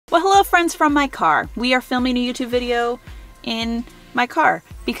Well, hello friends from my car. We are filming a YouTube video in my car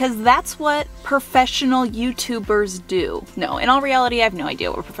because that's what professional YouTubers do. No, in all reality, I have no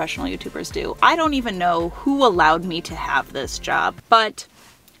idea what professional YouTubers do. I don't even know who allowed me to have this job, but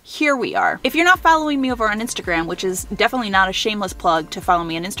here we are. If you're not following me over on Instagram, which is definitely not a shameless plug to follow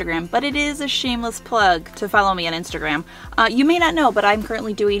me on Instagram, but it is a shameless plug to follow me on Instagram, you may not know, but I'm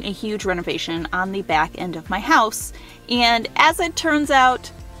currently doing a huge renovation on the back end of my house. And as it turns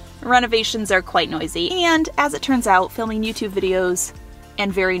out, renovations are quite noisy. And as it turns out, filming YouTube videos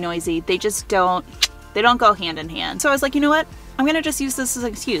and very noisy, they don't go hand in hand. So I was like, you know what? I'm gonna just use this as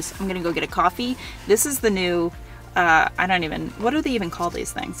an excuse. I'm gonna go get a coffee. This is the new, what do they even call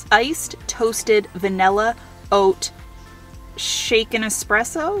these things? Iced toasted vanilla oat shaken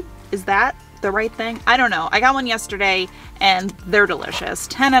espresso? Is that the right thing? I don't know. I got one yesterday and they're delicious.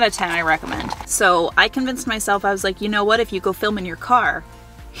 10 out of 10 I recommend. So I convinced myself, I was like, you know what? If you go film in your car,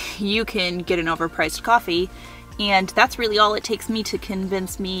 you can get an overpriced coffee, and that's really all it takes me to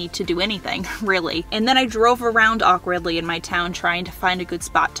convince me to do anything, really. And then I drove around awkwardly in my town trying to find a good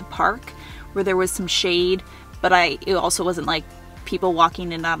spot to park where there was some shade, but it also wasn't like people walking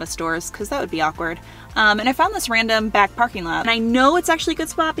in and out of stores because that would be awkward. And I found this random back parking lot, and I know it's actually a good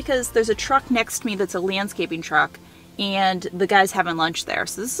spot because there's a truck next to me that's a landscaping truck, and the guy's having lunch there.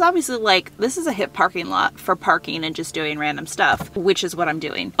 So this is obviously this is a hip parking lot for parking and just doing random stuff, which is what I'm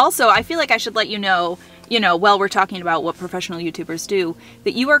doing. Also, I feel like I should let you know, while we're talking about what professional YouTubers do,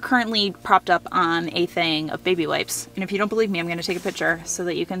 that you are currently propped up on a thing of baby wipes. And if you don't believe me, I'm gonna take a picture so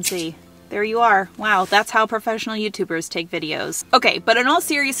that you can see. There you are. Wow, that's how professional YouTubers take videos. Okay, but in all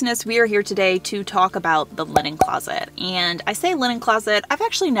seriousness, we are here today to talk about the linen closet. And I say linen closet, I've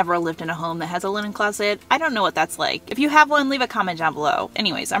actually never lived in a home that has a linen closet. I don't know what that's like. If you have one, leave a comment down below.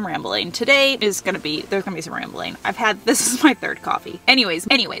 Anyways, I'm rambling. Today there's gonna be some rambling. This is my third coffee. Anyways,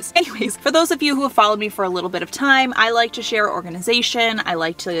 for those of you who have followed me for a little bit of time, I like to share organization. I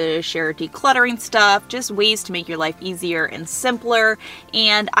like to share decluttering stuff, just ways to make your life easier and simpler.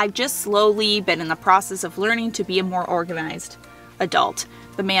 And I've just slowly been in the process of learning to be a more organized adult.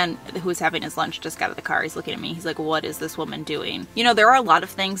 The man who was having his lunch just got out of the car. He's looking at me. He's like, what is this woman doing? You know, there are a lot of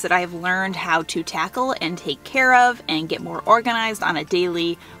things that I have learned how to tackle and take care of and get more organized on a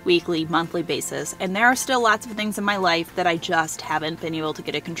daily, weekly, monthly basis. And there are still lots of things in my life that I just haven't been able to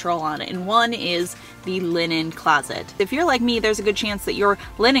get a control on. And one is the linen closet. If you're like me, there's a good chance that your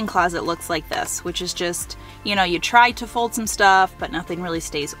linen closet looks like this, which is just, you try to fold some stuff, but nothing really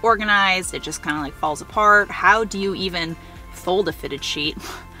stays organized. It just kind of like falls apart. How do you even fold a fitted sheet?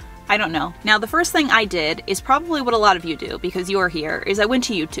 I don't know. Now, the first thing I did is probably what a lot of you do because you're here, is I went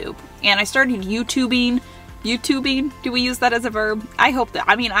to YouTube and I started YouTubing. Do we use that as a verb? I hope that,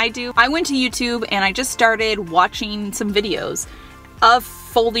 I do. I went to YouTube and I just started watching some videos of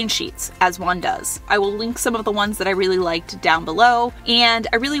folding sheets, as one does. I will link some of the ones that I really liked down below, and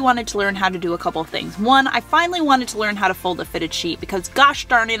I really wanted to learn how to do a couple of things. One, I finally wanted to learn how to fold a fitted sheet because gosh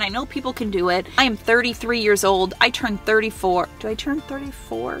darn it, I know people can do it. I am 33 years old. I turned 34. Do I turn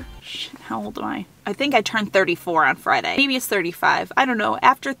 34? Shit, how old am I? I think I turned 34 on Friday. Maybe it's 35. I don't know.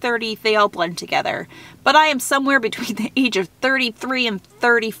 After 30, they all blend together. But I am somewhere between the age of 33 and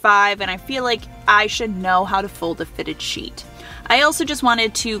 35, and I feel like I should know how to fold a fitted sheet. I also just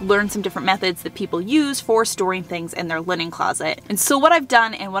wanted to learn some different methods that people use for storing things in their linen closet. And so what I've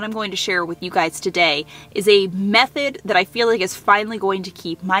done and what I'm going to share with you guys today is a method that I feel like is finally going to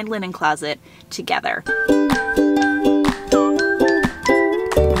keep my linen closet together.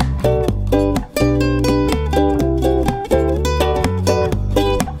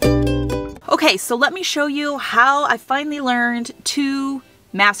 Okay, so let me show you how I finally learned to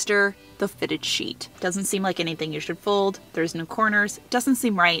master the fitted sheet. Doesn't seem like anything you should fold. There's no corners. Doesn't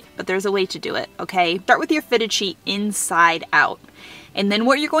seem right, but there's a way to do it, okay? Start with your fitted sheet inside out. And then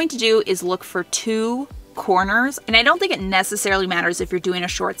what you're going to do is look for 2 corners. And I don't think it necessarily matters if you're doing a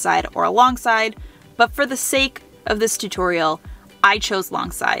short side or a long side, but for the sake of this tutorial, I chose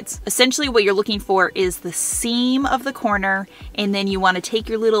long sides. Essentially what you're looking for is the seam of the corner, and then you want to take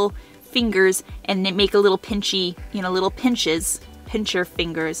your little fingers and make a little pinchy, little pincher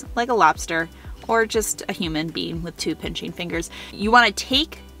fingers, like a lobster or just a human being with 2 pinching fingers. You want to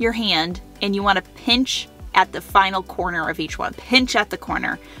take your hand and you want to pinch at the final corner of each one. Pinch at the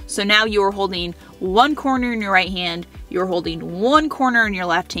corner. So now you're holding one corner in your right hand, you're holding one corner in your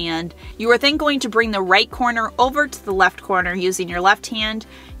left hand. You are then going to bring the right corner over to the left corner using your left hand.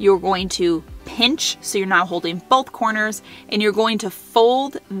 You're going to pinch, so you're now holding both corners, and you're going to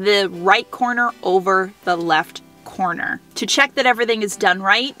fold the right corner over the left corner. To check that everything is done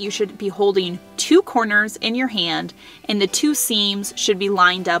right, you should be holding 2 two corners in your hand, and the two seams should be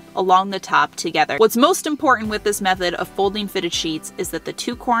lined up along the top together. What's most important with this method of folding fitted sheets is that the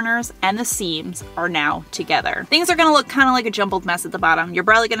two corners and the seams are now together. Things are gonna look kind of like a jumbled mess at the bottom. You're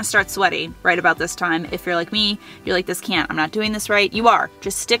probably gonna start sweating right about this time. If you're like me, you're like, I'm not doing this right. You are.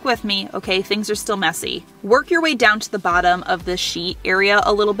 Just stick with me, okay? Things are still messy. Work your way down to the bottom of the sheet area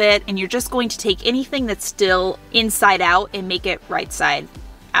a little bit, and you're just going to take anything that's still inside out and make it right side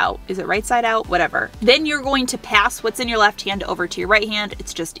out. Is it right side out? Whatever. Then you're going to pass what's in your left hand over to your right hand.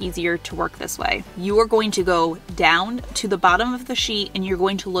 It's just easier to work this way. You are going to go down to the bottom of the sheet and you're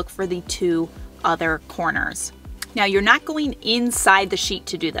going to look for the two other corners. Now you're not going inside the sheet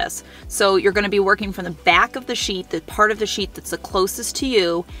to do this. So you're going to be working from the back of the sheet, the part of the sheet that's the closest to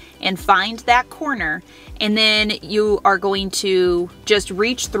you, and find that corner. And then you are going to just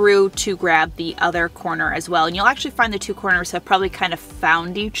reach through to grab the other corner as well. And you'll actually find the two corners have probably kind of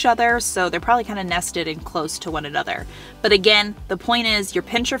found each other. So they're probably kind of nested and close to one another. But again, the point is your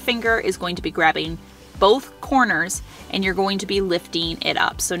pincher finger is going to be grabbing both corners and you're going to be lifting it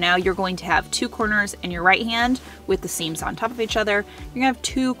up. So now you're going to have two corners in your right hand with the seams on top of each other. You're gonna have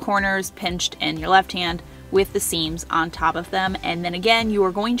two corners pinched in your left hand with the seams on top of them. And then again, you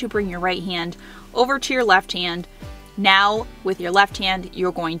are going to bring your right hand over to your left hand. Now with your left hand,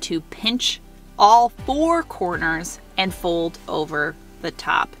 you're going to pinch all four corners and fold over the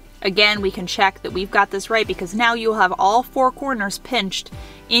top. Again, we can check that we've got this right because now you'll have all four corners pinched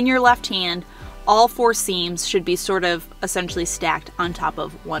in your left hand. All four seams should be sort of essentially stacked on top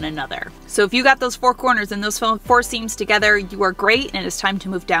of one another. So if you got those four corners and those four seams together, you are great, and it's time to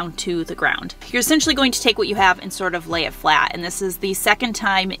move down to the ground. You're essentially going to take what you have and sort of lay it flat. And this is the second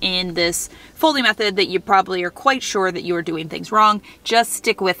time in this folding method that you probably are quite sure that you are doing things wrong. Just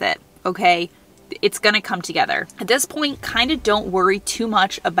stick with it, okay? It's gonna come together. At this point, kind of don't worry too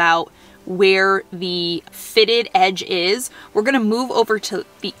much about where the fitted edge is. We're gonna move over to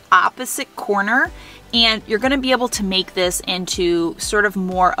the opposite corner and you're gonna be able to make this into sort of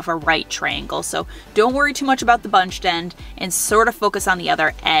more of a right triangle. So don't worry too much about the bunched end and sort of focus on the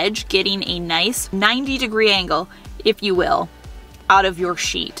other edge, getting a nice 90-degree angle, if you will, out of your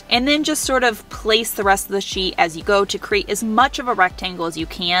sheet. And then just sort of place the rest of the sheet as you go to create as much of a rectangle as you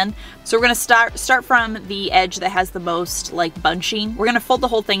can. So we're gonna start from the edge that has the most like bunching. We're gonna fold the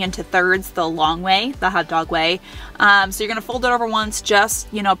whole thing into thirds the long way, the hot dog way. So you're gonna fold it over once,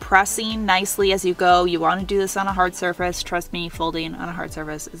 just, you know, pressing nicely as you go. You wanna do this on a hard surface. Trust me, folding on a hard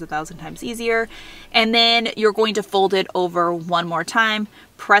surface is 1,000 times easier. And then you're going to fold it over one more time,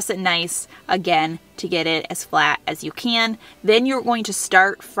 press it nice again to get it as flat as you can. Then you're going to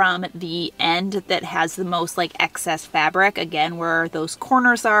start from the end that has the most like excess fabric, again where those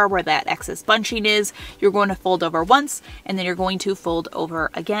corners are, where that excess bunching is. You're going to fold over once and then you're going to fold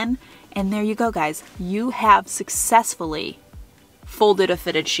over again. And there you go, guys. You have successfully folded a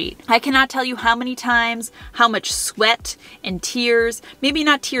fitted sheet. I cannot tell you how many times, how much sweat and tears, maybe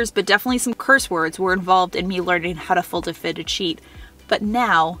not tears, but definitely some curse words were involved in me learning how to fold a fitted sheet. But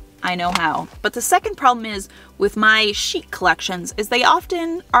now I know how. But the second problem is with my sheet collections is they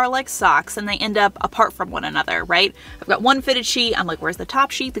often are like socks and they end up apart from one another, right? I've got one fitted sheet. I'm like, where's the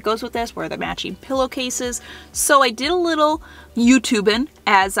top sheet that goes with this? Where are the matching pillowcases? So I did a little YouTubing,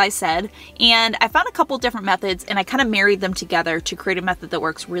 as I said, and I found a couple different methods and I kind of married them together to create a method that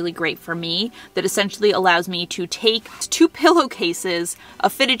works really great for me, that essentially allows me to take two pillowcases, a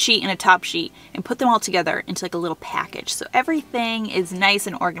fitted sheet and a top sheet, and put them all together into like a little package. So everything is nice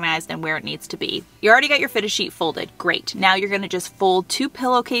and organized and where it needs to be. You already got your fitted sheet folded. Great. Now you're going to just fold two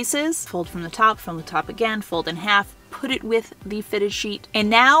pillowcases, fold from the top again, fold in half, put it with the fitted sheet. And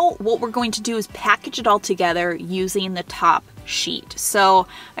now what we're going to do is package it all together using the top sheet. So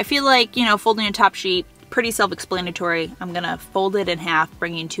I feel like, you know, folding a top sheet, pretty self-explanatory. I'm gonna fold it in half,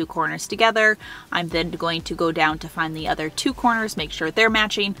 bringing two corners together. I'm then going to go down to find the other two corners, make sure they're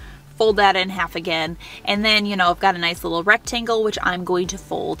matching, fold that in half again, and then, you know, I've got a nice little rectangle which I'm going to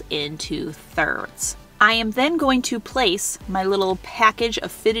fold into thirds. I am then going to place my little package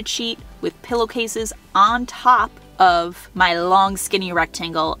of fitted sheet with pillowcases on top of my long skinny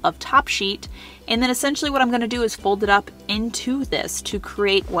rectangle of top sheet, and then essentially what I'm going to do is fold it up into this to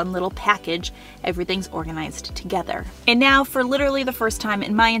create one little package. Everything's organized together. And now for literally the first time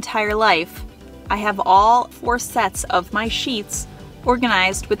in my entire life, I have all four sets of my sheets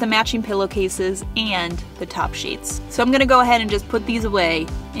organized with the matching pillowcases and the top sheets. So I'm going to go ahead and just put these away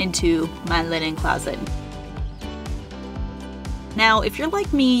into my linen closet. Now, if you're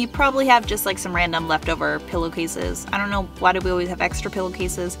like me, you probably have just like some random leftover pillowcases. I don't know, why do we always have extra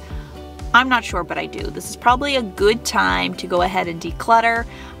pillowcases? I'm not sure, but I do. This is probably a good time to go ahead and declutter.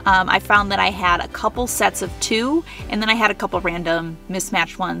 I found that I had a couple sets of 2, and then I had a couple random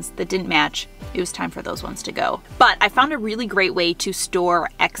mismatched ones that didn't match. It was time for those ones to go. But I found a really great way to store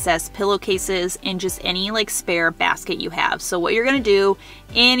excess pillowcases in just any like spare basket you have. So what you're gonna do,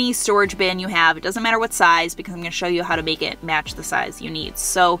 any storage bin you have, it doesn't matter what size, because I'm gonna show you how to make it match the size you need.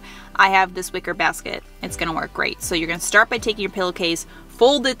 So I have this wicker basket. It's gonna work great. So you're gonna start by taking your pillowcase,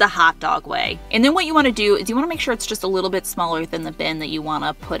 fold it the hot dog way. And then what you wanna do is you wanna make sure it's just a little bit smaller than the bin that you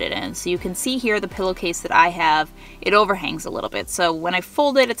wanna put it in. So you can see here the pillowcase that I have, it overhangs a little bit. So when I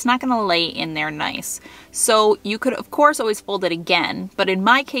fold it, it's not gonna lay in there nice. So you could of course always fold it again, but in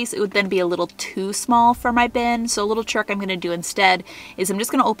my case, it would then be a little too small for my bin. So a little trick I'm gonna do instead is I'm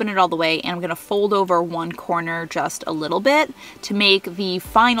just gonna open it all the way and I'm gonna fold over one corner just a little bit to make the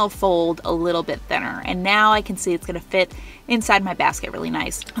final fold a little bit thinner. And now I can see it's gonna fit inside my basket really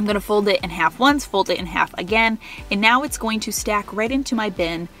nice. I'm gonna fold it in half once, fold it in half again, and now it's going to stack right into my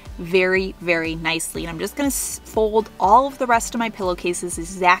bin very, very nicely. And I'm just gonna fold all of the rest of my pillowcases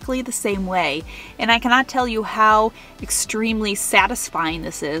exactly the same way. And I cannot tell you how extremely satisfying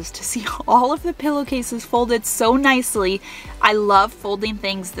this is to see all of the pillowcases folded so nicely. I love folding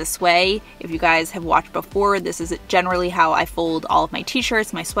things this way. If you guys have watched before, this is generally how I fold all of my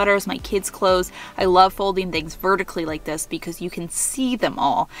t-shirts, my sweaters, my kids' clothes. I love folding things vertically like this because you can see them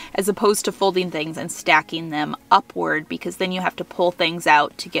all, as opposed to folding things and stacking them upward, because then you have to pull things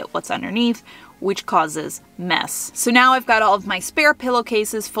out to get what's underneath, which causes mess. So now I've got all of my spare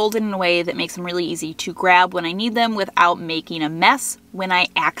pillowcases folded in a way that makes them really easy to grab when I need them without making a mess when I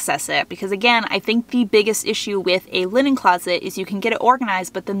access it. Because again, I think the biggest issue with a linen closet is you can get it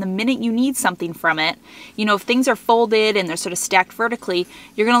organized, but then the minute you need something from it, you know, if things are folded and they're sort of stacked vertically,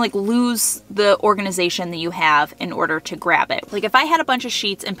 you're gonna like lose the organization that you have in order to grab it. Like if I had a bunch of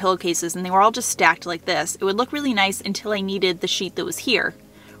sheets and pillowcases and they were all just stacked like this, it would look really nice until I needed the sheet that was here.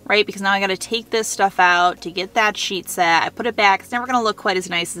 Right? Because now I got to take this stuff out to get that sheet set. I put it back. It's never going to look quite as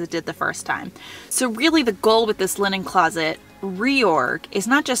nice as it did the first time. So really the goal with this linen closet reorg is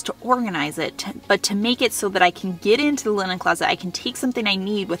not just to organize it, but to make it so that I can get into the linen closet. I can take something I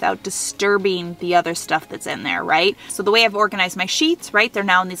need without disturbing the other stuff that's in there, right? So the way I've organized my sheets, right? They're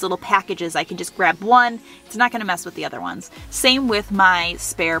now in these little packages. I can just grab one. It's not going to mess with the other ones. Same with my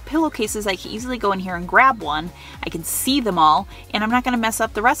spare pillowcases. I can easily go in here and grab one. I can see them all, and I'm not going to mess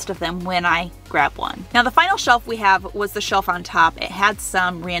up the rest of them when I grab one. Now the final shelf we have was the shelf on top. It had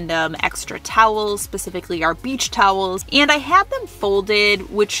some random extra towels, specifically our beach towels, and I had them folded,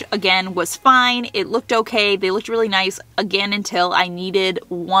 which again was fine. It looked okay. They looked really nice again until I needed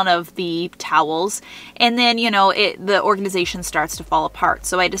one of the towels, and then you know the organization starts to fall apart.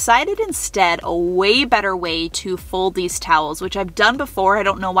 So I decided instead a way better way to fold these towels, which I've done before, I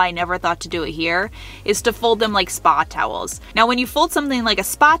don't know why I never thought to do it here, is to fold them like spa towels. Now when you fold something like a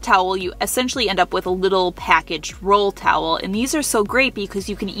spa towel, you essentially end up with a little packaged roll towel, and these are so great because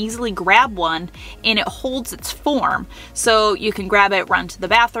you can easily grab one and it holds its form. So you can grab it, run to the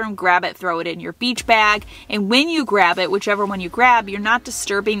bathroom, grab it, throw it in your beach bag, and when you grab it, whichever one you grab, you're not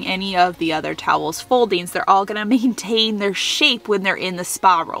disturbing any of the other towels foldings. They're all gonna maintain their shape when they're in the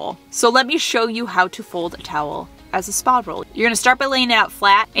spa roll. So let me show you how to fold a towel as a spa roll. You're gonna start by laying it out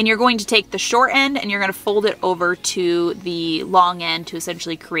flat, and you're going to take the short end and you're gonna fold it over to the long end to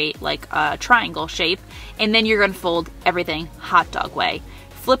essentially create like a triangle shape, and then you're gonna fold everything hot dog way.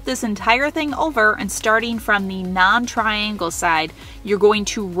 Flip this entire thing over, and starting from the non-triangle side, you're going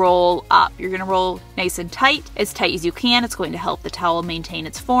to roll up. You're gonna roll nice and tight as you can. It's going to help the towel maintain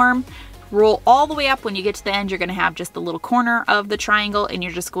its form. Roll all the way up. When you get to the end, you're gonna have just the little corner of the triangle, and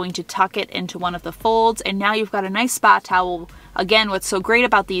you're just going to tuck it into one of the folds, and now you've got a nice spa towel. Again, what's so great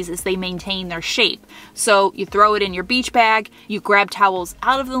about these is they maintain their shape. So you throw it in your beach bag, you grab towels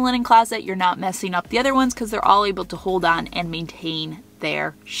out of the linen closet, you're not messing up the other ones because they're all able to hold on and maintain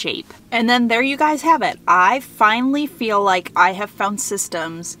their shape. And then there you guys have it. I finally feel like I have found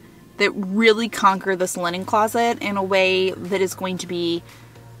systems that really conquer this linen closet in a way that is going to be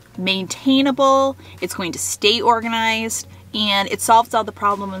maintainable, it's going to stay organized, and it solves all the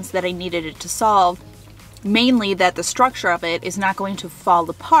problems that I needed it to solve. Mainly that the structure of it is not going to fall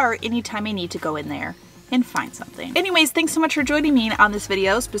apart anytime I need to go in there and find something. Anyways, thanks so much for joining me on this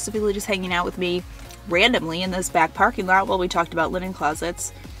video, specifically just hanging out with me randomly in this back parking lot while we talked about linen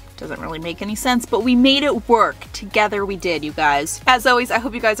closets. Doesn't really make any sense, but we made it work. Together we did, you guys. As always, I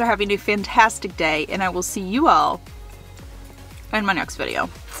hope you guys are having a fantastic day, and I will see you all in my next video.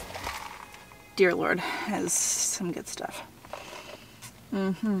 Dear Lord has some good stuff.